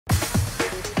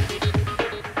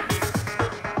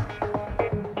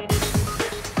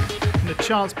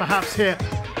chance perhaps here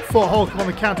for Holcombe on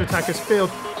the counter-attack as Field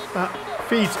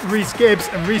feeds Rees Gibbs,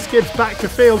 and Rees Gibbs back to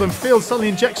Field, and Field suddenly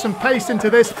injects some pace into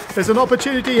this. There's an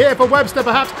opportunity here for Webster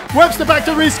perhaps. Webster back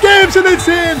to Rees Gibbs, and it's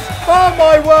in! Oh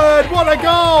my word, what a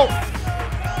goal!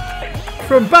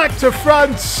 From back to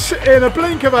front in a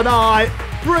blink of an eye.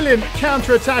 Brilliant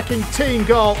counter-attacking team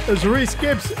goal as Rees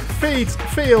Gibbs feeds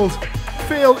Field.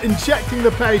 Field injecting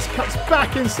the pace, cuts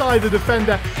back inside the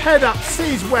defender, head up,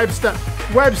 sees Webster.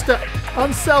 Webster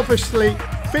unselfishly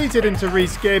feeds it into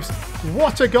Rees Gibbs.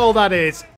 What a goal that is.